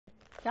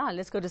Yeah,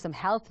 let's go to some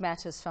health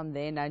matters from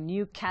there. Now,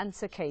 new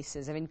cancer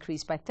cases have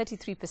increased by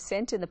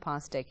 33% in the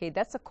past decade.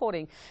 That's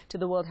according to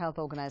the World Health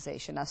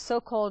Organization. Now,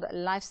 so-called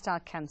lifestyle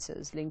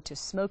cancers linked to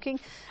smoking,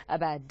 a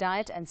bad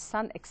diet and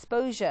sun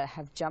exposure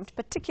have jumped,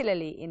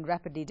 particularly in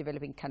rapidly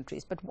developing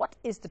countries. But what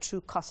is the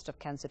true cost of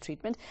cancer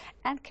treatment,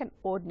 and can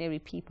ordinary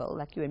people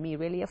like you and me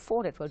really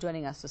afford it? Well,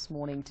 joining us this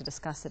morning to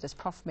discuss it is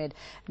ProfMed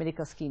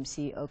Medical Scheme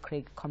CEO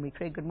Comrie.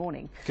 Craig, good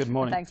morning. Good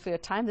morning. And thanks for your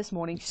time this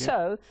morning.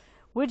 So,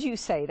 would you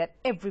say that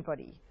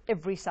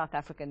every South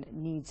African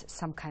needs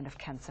some kind of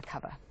cancer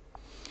cover?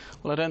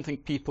 Well, I don't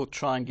think people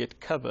try and get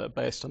cover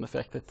based on the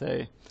fact that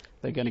they're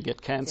going to get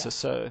cancer.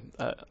 So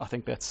I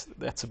think that's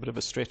a bit of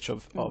a stretch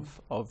of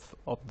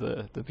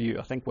the view.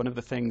 I think one of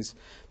the things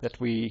that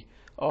we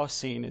are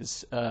seeing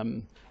is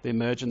the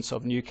emergence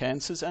of new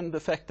cancers, and the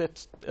fact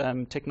that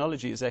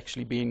technology is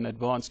actually being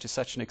advanced to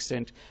such an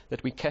extent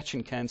that we're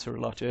catching cancer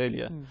a lot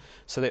earlier.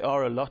 So there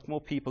are a lot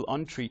more people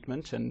on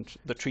treatment, and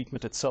the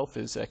treatment itself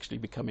is actually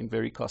becoming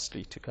very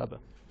costly to cover.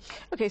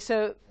 Okay,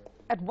 so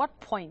at what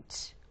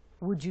point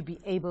would you be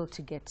able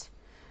to get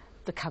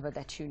the cover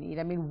that you need?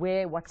 I mean,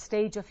 what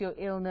stage of your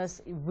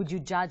illness would you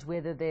judge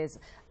whether there's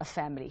a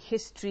family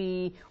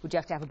history? Would you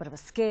have to have a bit of a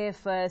scare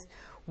first?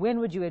 When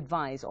would you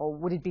advise, or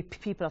would it be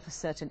people of a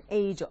certain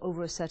age or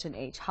over a certain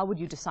age? How would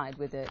you decide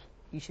whether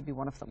you should be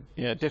one of them?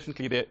 Yeah,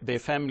 definitely their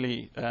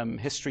family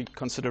history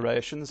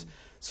considerations.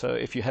 So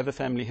if you have a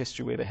family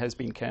history where there has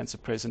been cancer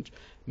present,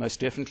 most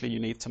definitely you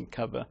need some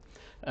cover.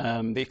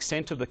 The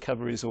extent of the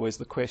cover is always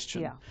the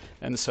question. Yeah.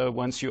 And so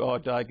once you are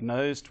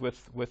diagnosed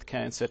with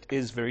cancer, it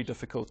is very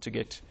difficult to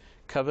get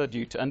cover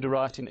due to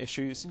underwriting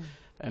issues.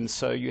 And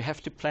so you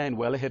have to plan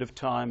well ahead of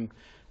time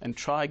and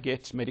try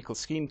get medical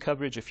scheme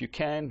coverage if you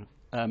can,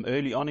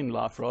 early on in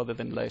life rather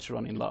than later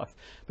on in life.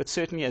 But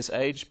certainly as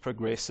age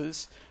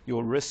progresses,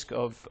 your risk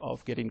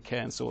of getting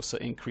cancer also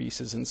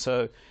increases. And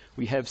so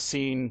we have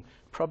seen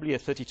probably a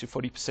 30 to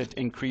 40%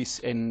 increase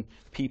in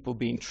people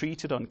being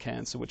treated on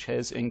cancer, which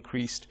has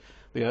increased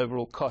the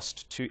overall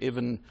cost to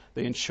even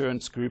the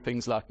insurance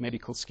groupings like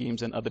medical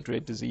schemes and other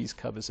dread disease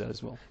covers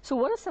as well. So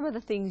what are some of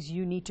the things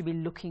you need to be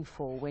looking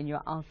for when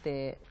you're out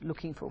there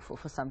looking for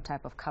some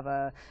type of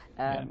cover?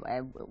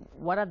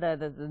 What are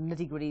the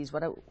nitty-gritties?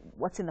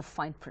 What's in the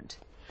fine print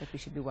that we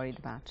should be worried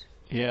about?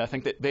 Yeah, I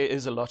think that there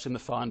is a lot in the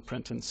fine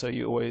print, and so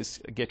you always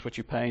get what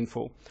you're paying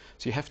for.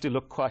 So you have to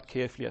look quite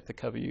carefully at the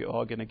cover you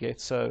are going to get.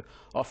 So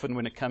often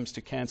when it comes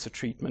to cancer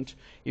treatment,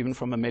 even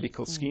from a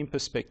medical scheme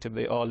perspective,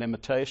 there are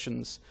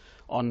limitations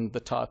on the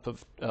type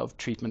of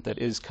treatment that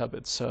is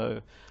covered.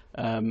 So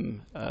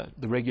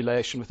the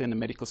regulation within the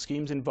medical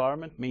schemes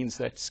environment means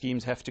that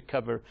schemes have to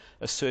cover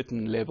a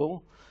certain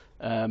level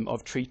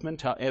of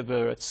treatment.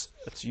 However, it's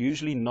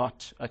usually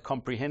not a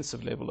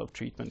comprehensive level of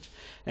treatment.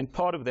 And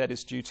part of that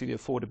is due to the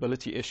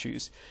affordability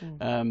issues.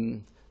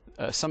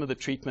 Some of the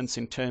treatments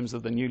in terms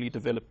of the newly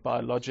developed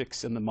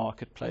biologics in the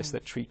marketplace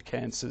that treat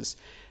cancers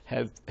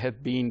have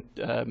been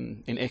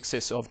in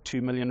excess of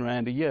 2 million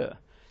rand a year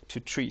to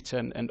treat,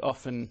 and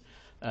often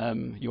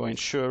your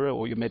insurer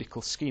or your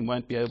medical scheme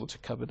won't be able to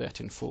cover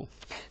that in full.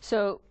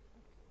 So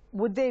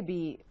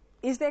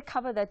is there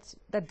cover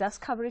that does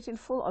cover it in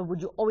full, or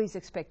would you always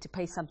expect to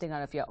pay something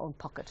out of your own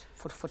pocket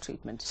for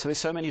treatment? So there's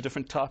so many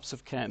different types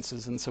of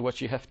cancers, and so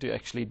what you have to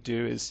actually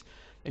do is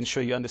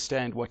ensure you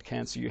understand what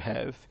cancer you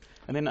have,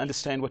 and then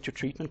understand what your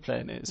treatment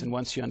plan is. And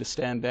once you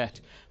understand that,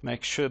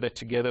 make sure that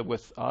together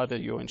with either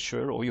your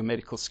insurer or your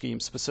medical scheme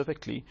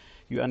specifically,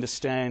 you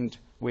understand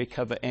where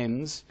cover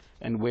ends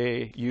and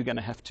where you're going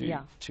to have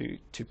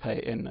to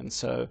pay in. And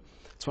so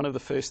it's one of the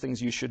first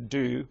things you should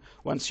do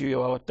once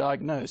you are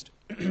diagnosed.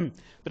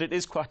 But it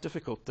is quite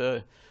difficult.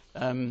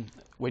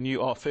 When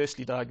you are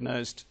firstly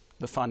diagnosed,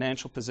 the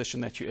financial position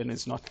that you're in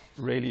is not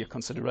really a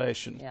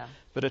consideration. Yeah.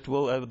 But it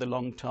will, over the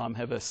long time,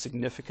 have a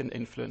significant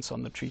influence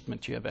on the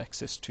treatment you have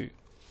access to.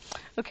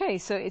 Okay,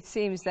 so it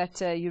seems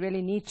that you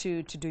really need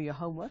to do your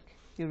homework.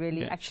 You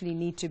really actually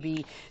need to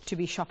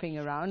be shopping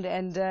around.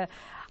 And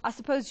I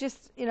suppose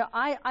just,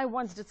 I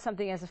once did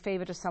something as a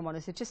favor to someone. I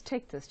said, just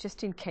take this,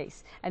 just in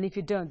case. And if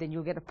you don't, then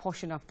you'll get a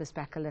portion of this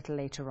back a little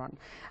later on.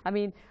 I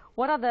mean,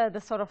 what are the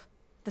sort of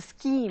the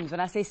schemes? When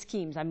I say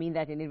schemes, I mean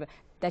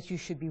that you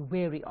should be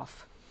wary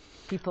of.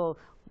 People,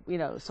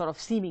 sort of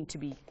seeming to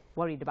be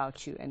worried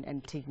about you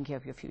and taking care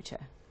of your future.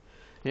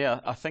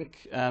 Yeah, I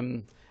think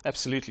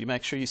absolutely.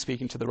 Make sure you're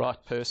speaking to the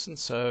right person.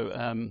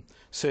 So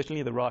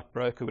certainly the right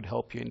broker would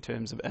help you in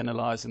terms of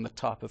analysing the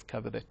type of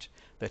cover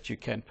that you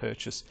can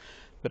purchase.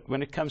 But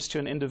when it comes to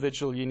an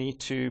individual, you need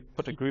to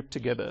put a group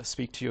together,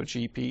 speak to your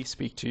GP,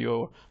 speak to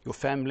your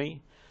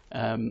family,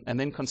 and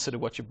then consider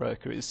what your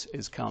broker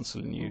is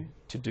counselling you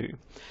to do.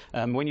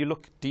 When you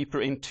look deeper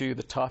into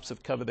the types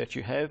of cover that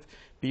you have,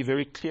 be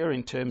very clear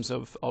in terms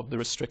of the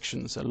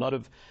restrictions. A lot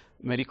of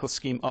medical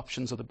scheme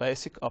options, or the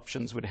basic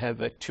options, would have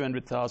a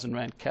 200,000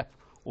 rand cap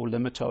or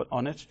limit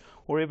on it,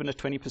 or even a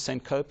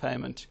 20%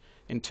 co-payment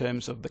in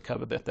terms of the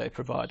cover that they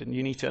provide. And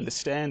you need to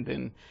understand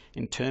then,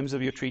 in terms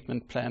of your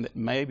treatment plan, that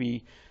may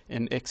be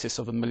in excess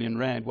of R1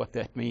 million, what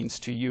that means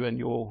to you and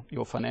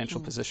your financial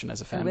position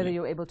as a family. And whether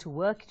you're able to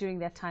work during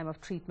that time of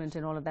treatment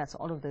and all of that, so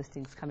all of those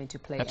things come into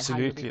play.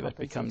 Absolutely, and how that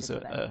becomes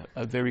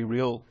a very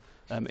real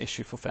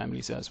issue for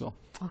families as well.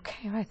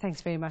 Okay, right,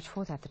 thanks very much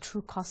for that. The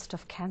true cost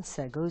of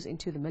cancer goes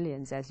into the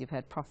millions, as you've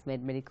heard Prof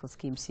Med Medical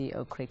Scheme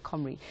CEO Craig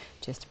Comrie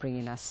just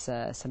bringing us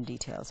some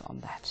details on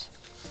that.